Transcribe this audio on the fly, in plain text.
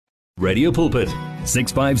Radio Pulpit,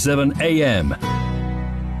 657 AM.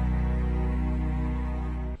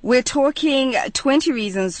 We're talking 20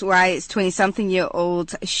 reasons why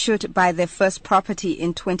 20-something-year-olds should buy their first property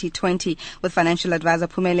in 2020 with financial advisor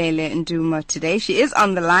Phumelele Ndumo today. She is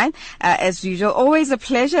on the line. As usual, always a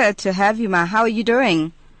pleasure to have you, Ma. How are you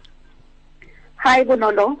doing? Hi,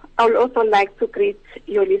 Bonolo. I would also like to greet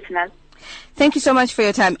your listeners. Thank you so much for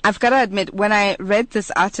your time. I've got to admit, when I read this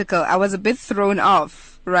article, I was a bit thrown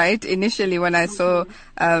off, right, initially when I saw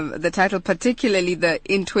the title, particularly the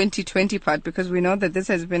in 2020 part, because we know that this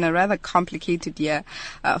has been a rather complicated year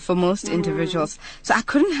for most individuals. So I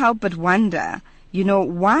couldn't help but wonder,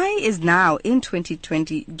 why is now in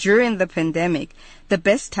 2020, during the pandemic, the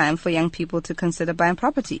best time for young people to consider buying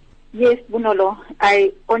property? Yes, Bonolo,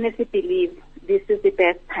 I honestly believe this is the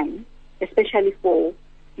best time, especially for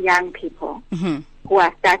young people who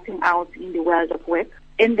are starting out in the world of work.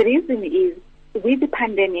 And the reason is, with the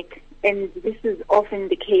pandemic, and this is often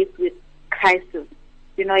the case with crisis,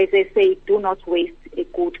 as they say, do not waste a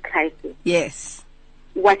good crisis. Yes.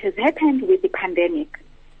 What has happened with the pandemic,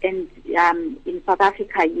 and in South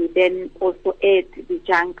Africa, you then also add the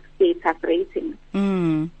junk status rating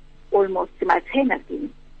almost simultaneously,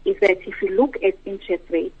 is that if you look at interest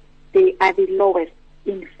rates, they are the lowest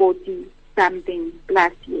in 40-something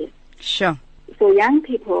plus years. Sure. So young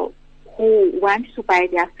people who want to buy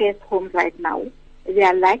their first homes right now, they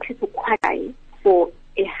are likely to qualify for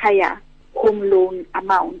a higher home loan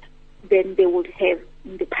amount than they would have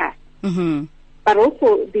in the past. But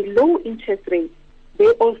also the low interest rates, they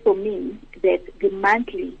also mean that the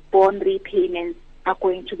monthly bond repayments are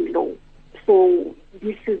going to be low. So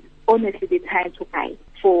this is honestly the time to buy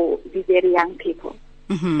for the very young people.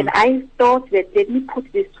 And I thought that let me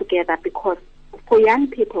put this together, because for young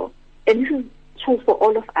people, and this is true for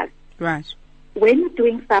all of us, right, when you're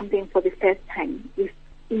doing something for the first time, it's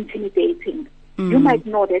intimidating. You might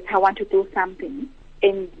know that I want to do something,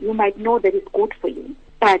 and you might know that it's good for you,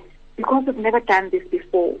 but because you've never done this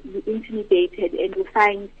before, you're intimidated and you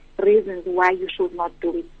find reasons why you should not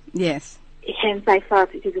do it. Yes. Hence, I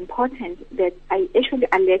felt it is important that I actually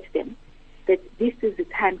alert them that this is the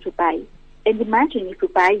time to buy. And imagine if you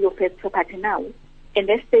buy your first property now, and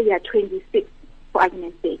let's say you are 26, for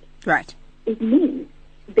argument's sake. Right. It means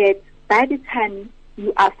that by the time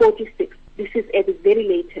you are 46, this is at the very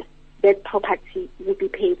latest, that property will be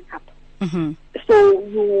paid up. So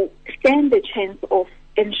you stand the chance of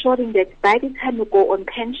ensuring that by the time you go on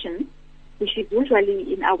pension, which is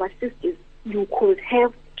usually in our 60s, you could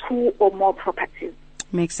have 2 or more properties.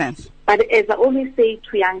 Makes sense. But as I always say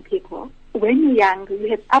to young people, when you're young, you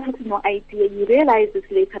have absolutely no idea. You realize this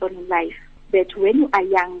later on in life, that when you are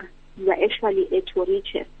young, you are actually at your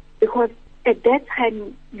richest. Because at that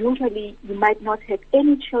time, usually you might not have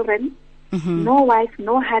any children, no wife,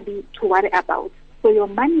 no hubby to worry about. So your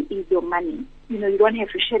money is your money. You don't have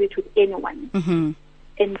to share it with anyone.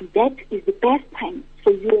 And that is the best time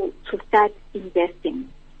for you to start investing.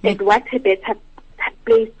 And what a better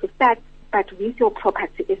place to start, but with your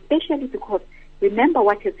property, especially because remember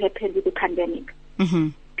what has happened with the pandemic.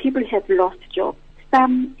 People have lost jobs.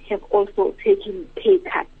 Some have also taken pay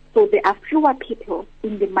cuts. So there are fewer people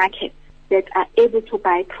in the market that are able to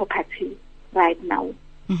buy property right now.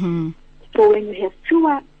 So when you have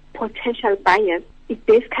fewer potential buyers, it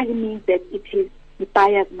basically means that it is the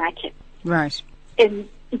buyer's market. Right. And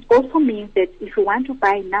it also means that if you want to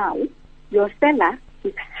buy now, your seller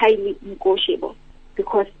is highly negotiable,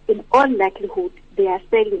 because in all likelihood they are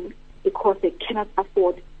selling because they cannot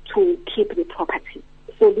afford to keep the property.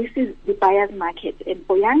 So this is the buyer's market. And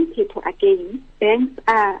for young people, again, banks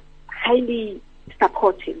are highly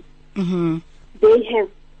supportive. They have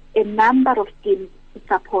a number of schemes to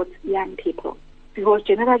support young people, because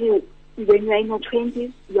generally when you are in your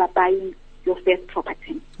 20s, you are buying your first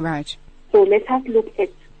property. Right. So let us look at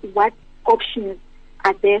what options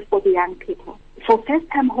are there for the young people. For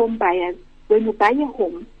first-time home buyers, when you buy a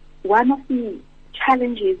home, one of the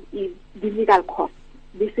challenges is the legal cost.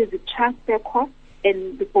 This is the transfer cost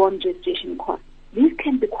and the bond registration cost. These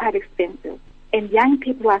can be quite expensive, and young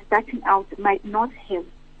people who are starting out might not have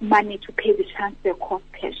money to pay the transfer cost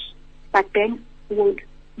cash, but banks would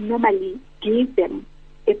normally give them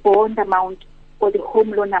a bond amount or the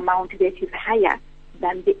home loan amount that is higher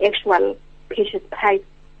than the actual purchase price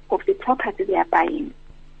of the property they are buying.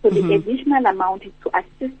 So the additional amount is to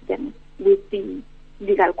assist them with the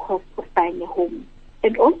legal cost of buying a home.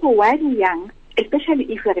 And also, while you're young, especially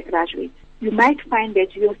if you're a graduate, you might find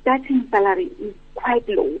that your starting salary is quite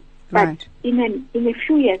low. But in a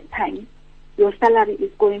few years' time, your salary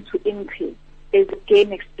is going to increase as you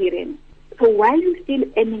gain experience. So while you're still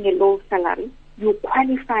earning a low salary, you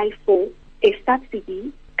qualify for a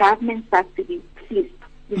subsidy, government subsidy flip.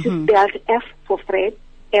 This is spelled F for Fred,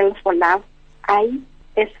 L for love, I,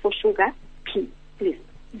 S for sugar, P, flip.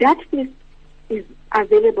 That flip is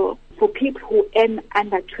available for people who earn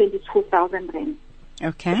under 22,000 rand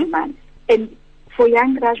a month. And for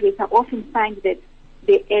young graduates, I often find that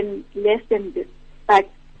they earn less than this. But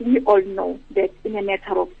we all know that in a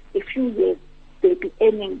matter of a few years, they'll be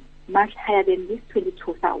earning much higher than this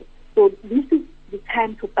 22,000. So this is the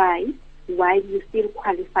time to buy while you still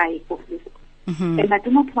qualify for this. And I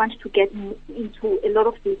do not want to get into a lot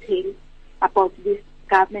of detail about this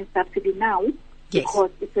government subsidy now, because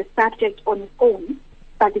it's a subject on its own.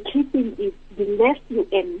 But the key thing is the less you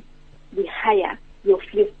earn, the higher your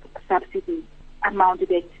flip subsidy amount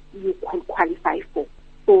that you could qualify for.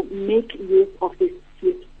 So make use of this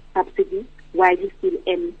flip subsidy while you still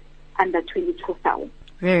earn under 22,000.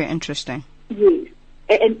 Very interesting. Yes.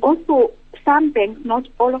 And also, some banks, not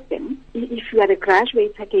all of them, if you are a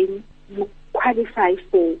graduate again, you qualify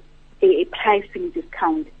for a pricing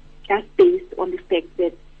discount just based on the fact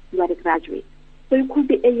that you are a graduate. So you could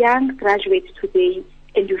be a young graduate today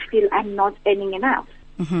and you feel I'm not earning enough.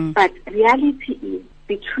 But reality is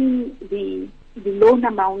between the loan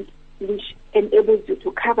amount which enables you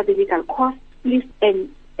to cover the legal costs, and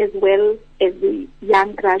as well as the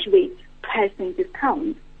young graduate pricing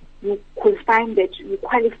discount, you could find that you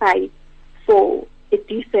qualify for a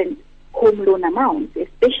decent home loan amount,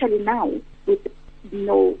 especially now with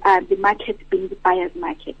the market being the buyer's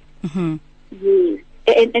market. Yes.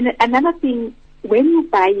 And another thing, when you're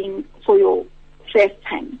buying for your first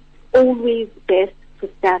time, always best to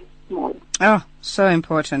start small. Oh, so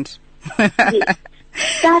important. Yes.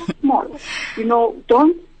 Start small.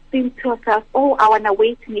 Don't think to yourself, oh, I want to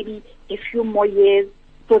wait maybe a few more years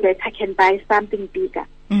so that I can buy something bigger.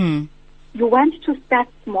 You want to start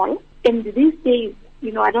small. And these days,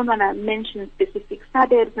 I don't want to mention specific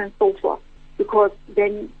suburbs and so forth, because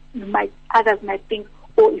then others might think,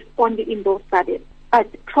 oh, it's only in those suburbs.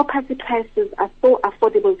 But property prices are so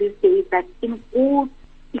affordable these days that in good,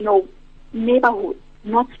 neighborhoods,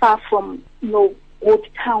 not far from, good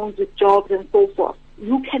towns with jobs and so forth,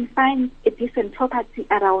 you can find a decent property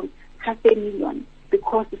around 500,000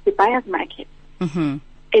 because it's the buyer's market. And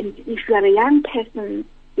if you are a young person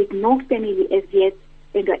with no family as yet,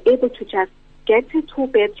 and you are able to just get a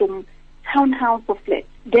 2-bedroom townhouse or flat,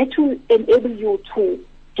 that will enable you to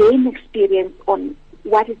gain experience on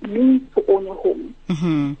what it means to own a home.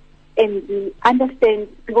 And you understand,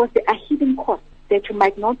 because there are hidden costs that you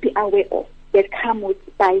might not be aware of that come with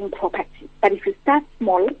buying property. But if you start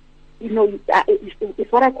small,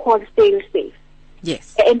 it's what I call fail safe.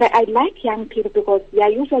 Yes. And I like young people because they are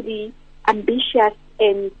usually ambitious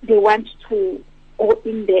and they want to go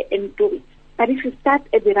in there and do it. But if you start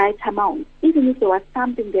at the right amount, even if there was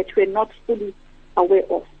something that you are not fully aware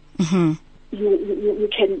of, you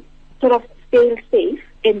can sort of fail safe,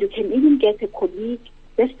 and you can even get a colleague.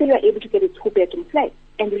 Let's say you are able to get a 2-bedroom flat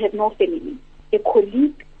and you have no family. A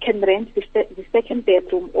colleague can rent the second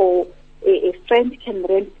bedroom, or a friend can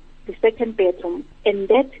rent the second bedroom, and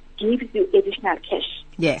that gives you additional cash.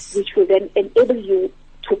 Yes. Which will then enable you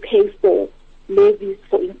to pay for levies,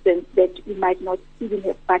 for instance, that you might not even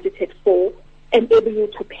have budgeted for, enable you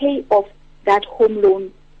to pay off that home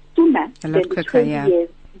loan sooner than the 20 years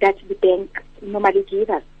that the bank normally gives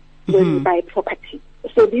us when you buy property.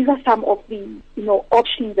 So these are some of the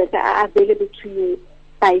options that are available to you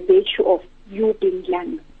by virtue of you being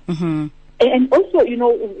young. And also,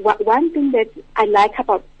 one thing that I like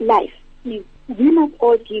about life is we must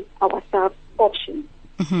all give ourselves options.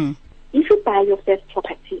 If you buy your first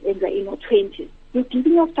property and you're in your 20s, you're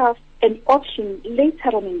giving yourself an option later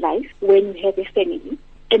on in life when you have a family,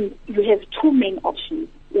 and you have two main options.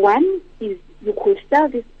 One is you could sell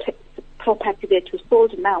this property that you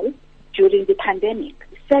sold now during the pandemic,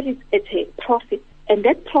 sell it at a profit, and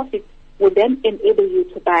that profit will then enable you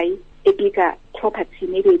to buy a bigger property,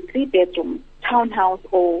 maybe a 3-bedroom townhouse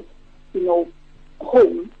or,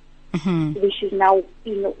 home, which is now,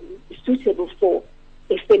 suitable for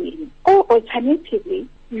a family. Or alternatively,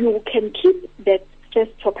 you can keep that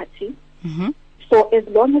first property for as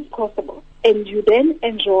long as possible, and you then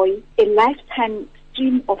enjoy a lifetime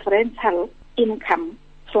stream of rental income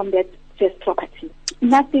from that first property.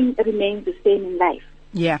 Nothing remains the same in life.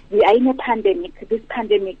 Yeah. We are in a pandemic. This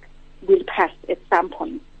pandemic will pass at some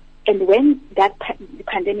point. And when the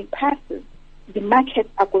pandemic passes, the markets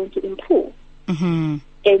are going to improve.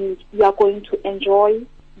 And you are going to enjoy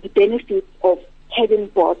the benefits of having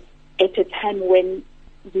bought at a time when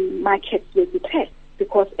the markets will be depressed.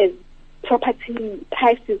 Because as property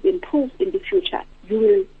prices improve in the future, you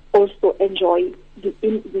will also enjoy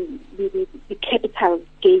the capital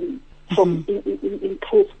gain from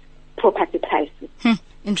improved property prices.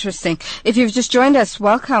 Interesting. If you've just joined us,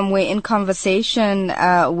 welcome. We're in conversation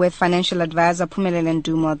with financial advisor Phumelele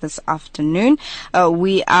Ndumo this afternoon.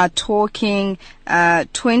 We are talking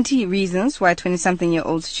 20 reasons why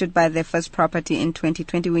 20-something-year-olds should buy their first property in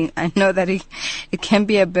 2020. I know that it can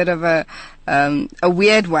be a bit of a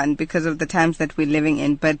weird one because of the times that we're living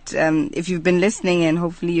in. But if you've been listening, and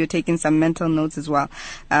hopefully you're taking some mental notes as well,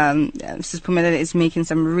 Mrs. Phumelele is making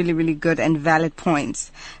some really, really good and valid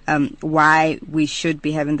points why we should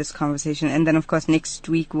be having this conversation. And then, of course, next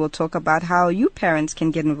week we'll talk about how you parents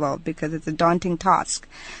can get involved, because it's a daunting task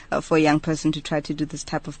for a young person to try to do this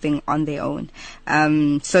type of thing on their own.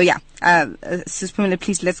 Mrs. Phumelele,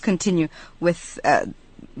 please, let's continue with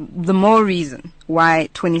the more reason why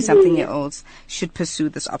 20-something-year-olds should pursue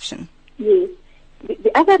this option. Yes.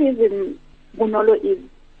 The other reason, Bonolo, is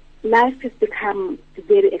life has become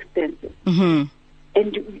very expensive. Mm-hmm.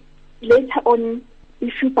 And later on,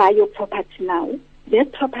 if you buy your property now,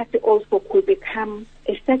 that property also could become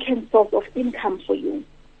a second source of income for you,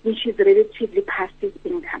 which is relatively passive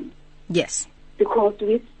income. Yes. Because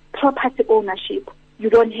with property ownership, you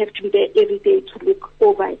don't have to be there every day to look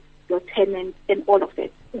over your tenants and all of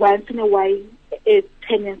that. Once in a while, as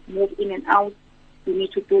tenants move in and out, you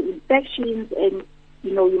need to do inspections, and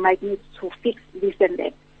you might need to fix this and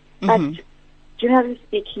that. Mm-hmm. But generally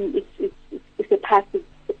speaking, it's a passive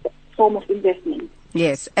form of investment.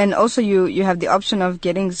 Yes, and also you have the option of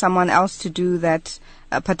getting someone else to do that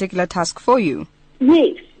particular task for you.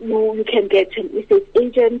 Yes, you can get an estate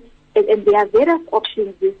agent, and there are various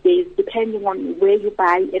options these days depending on where you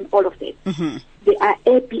buy and all of that. Mm-hmm. There are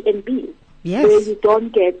Airbnb, yes, where you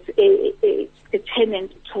don't get a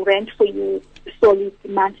tenant to rent for you solid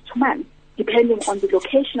month to month. Depending on the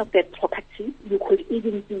location of that property, you could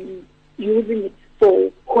even be using it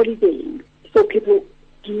for holidaying. So people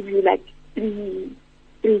give you like three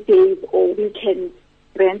days or weekend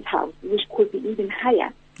rentals, which could be even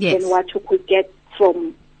higher than what you could get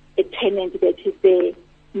from a tenant that is there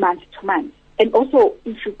month to month. And also,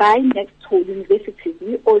 if you buy next to universities,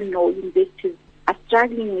 we all know universities are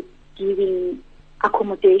struggling with giving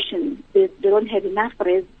accommodation. They don't have enough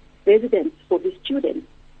residents for the students.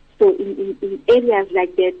 So in areas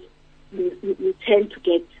like that, you tend to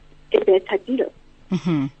get a better deal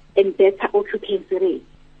and better occupancy rate.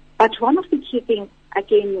 But one of the key things,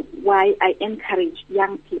 again, why I encourage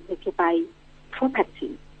young people to buy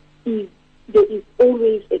property is there is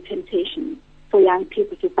always a temptation for young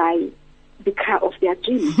people to buy the car of their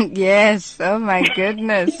dreams. Yes, oh my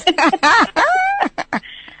goodness. So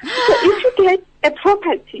if you get a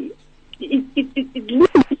property, it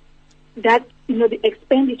limits that, the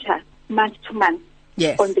expenditure month to month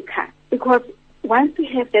on the car. Because once you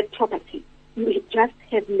have that property, you just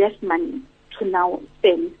have less money to now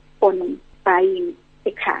spend on buying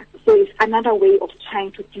a car. So it's another way of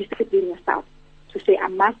trying to discipline yourself to say, I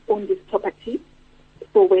must own this property.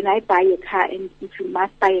 So when I buy a car, and if you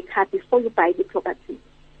must buy a car before you buy the property,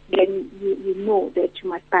 then you know that you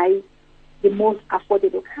must buy the most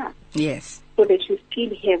affordable car. Yes. So that you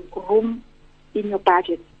still have room in your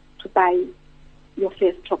budget to buy your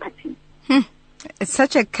first property. It's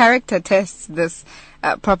such a character test, this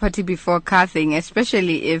property before car thing,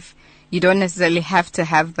 especially if you don't necessarily have to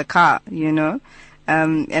have the car,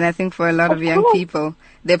 And I think for a lot of young people,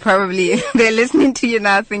 they're listening to you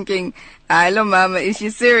now thinking, hello, Mama, is she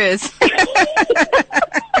serious?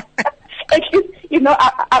 At least,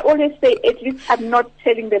 I always say, at least I'm not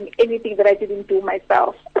telling them anything that I didn't do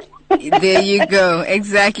myself. There you go.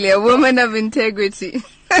 Exactly. A woman of integrity.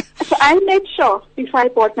 So I made sure before I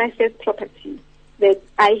bought my first property that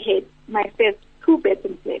I had my first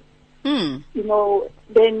 2-bedroom flat.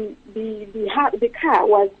 Then the car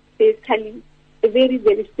was basically a very,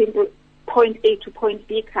 very simple point A to point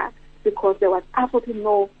B car, because there was absolutely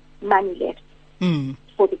no money left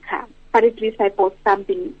for the car. But at least I bought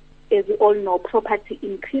something. As we all know, property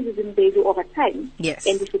increases in value over time. Yes.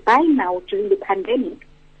 And if you buy now during the pandemic,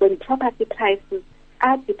 when property prices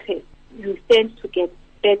are depressed, you tend to get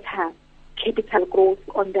better capital growth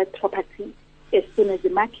on that property as soon as the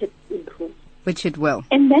market improves. Which it will.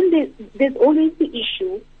 And then there's always the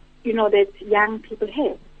issue, that young people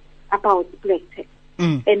have about black tax.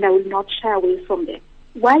 And I will not shy away from that.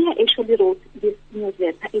 Why I actually wrote this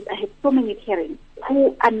newsletter is I have so many parents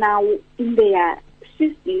who are now in their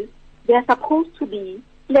 60s. They are supposed to be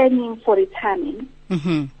planning for retirement,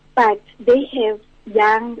 but they have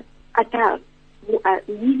young adults who are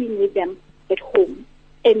living with them at home.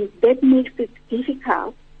 And that makes it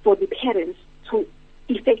difficult for the parents to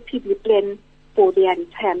effectively plan for for their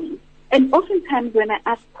retirement. And oftentimes when I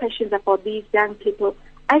ask questions about these young people,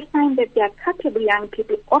 I find that they are capable young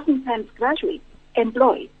people, oftentimes graduate,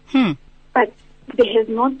 employed. But there has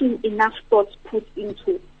not been enough thought put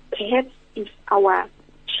into perhaps if our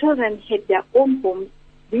children had their own homes,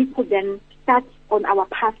 we could then start on our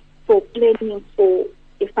path for planning for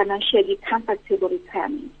a financially comfortable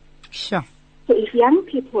retirement. Sure. So if young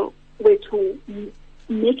people were to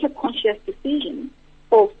make a conscious decision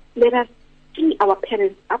of let us free our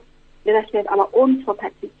parents up, let us have our own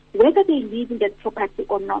property, whether they live in that property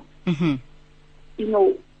or not, you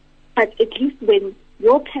know, but at least when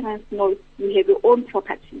your parents know you have your own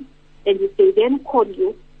property, and if they then call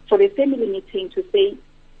you for a family meeting to say,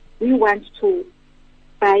 we want to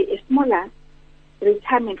buy a smaller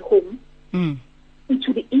retirement home, it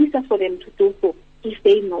will be easier for them to do so if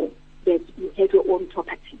they know that you have your own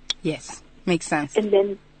property. Yes, makes sense. And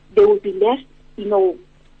then there will be less, you know,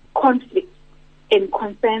 conflict and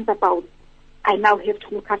concerns about, I now have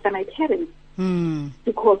to look after my parents,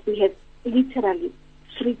 because we have literally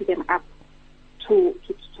freed them up to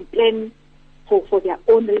plan for their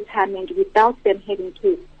own retirement without them having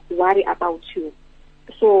to worry about you.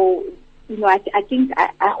 So, you know, I think,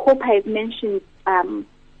 I hope I have mentioned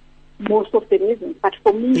most of the reasons, but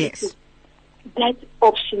for me, yes, that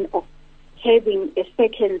option of having a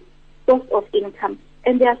second source of income,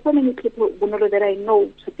 and there are so many people, Bonolo, that I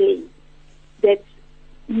know today that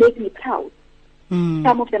make me proud.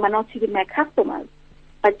 Some of them are not even my customers,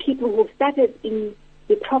 but people who started in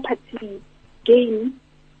the property game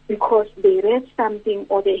because they read something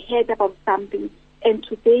or they heard about something, and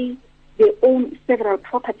today they own several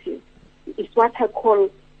properties. It's what I call,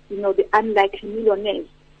 you know, the unlikely millionaires.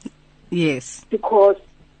 Yes. Because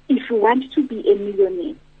if you want to be a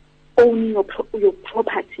millionaire, owning your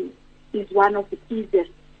property is one of the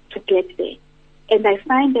easiest to get there. And I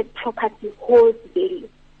find that property holds value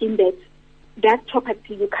in that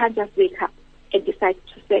property you can't just wake up and decide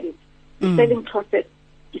to sell it. The selling process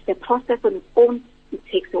is a process on its own. It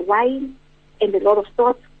takes a while, and a lot of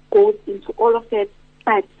thought goes into all of that.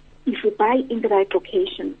 But if you buy in the right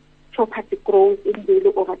location, property grows in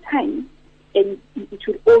value over time, and it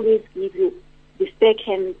will always give you the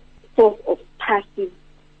second source of passive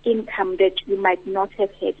income that you might not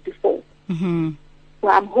have had before. So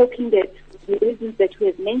I'm hoping that the reasons that we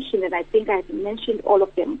have mentioned, and I think I've mentioned all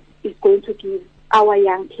of them, is going to give our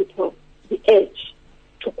young people the edge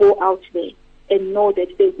to go out there and know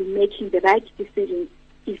that they'll be making the right decisions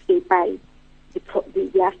if they buy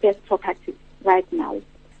their first property right now.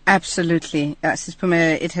 Absolutely. Sis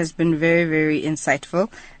Phumelele, it has been very, very insightful.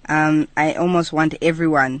 I almost want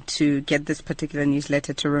everyone to get this particular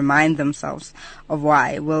newsletter to remind themselves of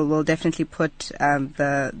why. We'll definitely put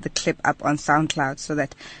the clip up on SoundCloud so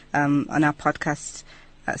that on our podcast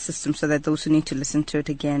system, so that those who need to listen to it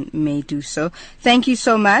again may do so. Thank you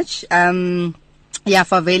so much.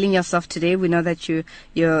 For availing yourself today. We know that you're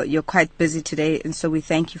quite busy today, and so we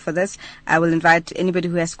thank you for this. I will invite anybody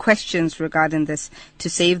who has questions regarding this to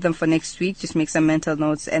save them for next week. Just make some mental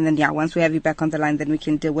notes, and then once we have you back on the line, then we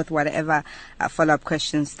can deal with whatever follow-up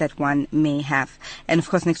questions that one may have. And of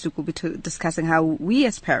course, next week we'll be discussing how we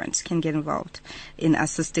as parents can get involved in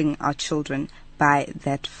assisting our children buy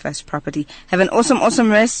that first property. Have an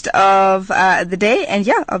awesome rest of the day, and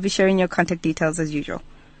I'll be sharing your contact details as usual.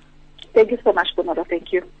 Thank you so much, Bonolo.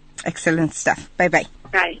 Thank you. Excellent stuff. Bye-bye.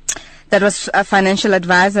 Bye. That was a financial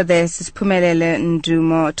advisor there, Sis Phumelele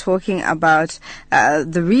Ndumo, talking about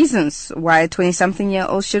the reasons why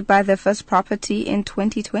 20-something-year-olds should buy their first property in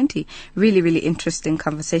 2020. Really, really interesting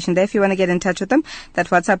conversation there. If you want to get in touch with them, that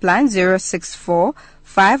WhatsApp line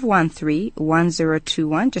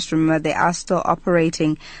 064-513-1021. Just remember they are still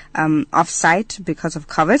operating off-site because of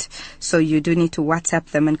COVID, so you do need to WhatsApp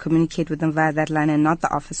them and communicate with them via that line and not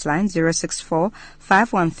the office line,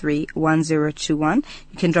 064-513-1021.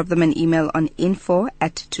 You can drop them an email on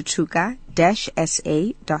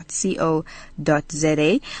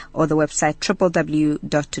info@tutuka-sa.co.za or the website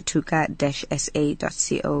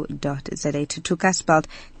www.tutuka-sa.co.za. Tutuka spelled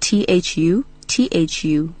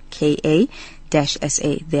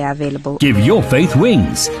THUTHUKA-SA. They are available. Give your faith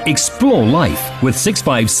wings. Explore life with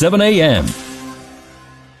 657 AM.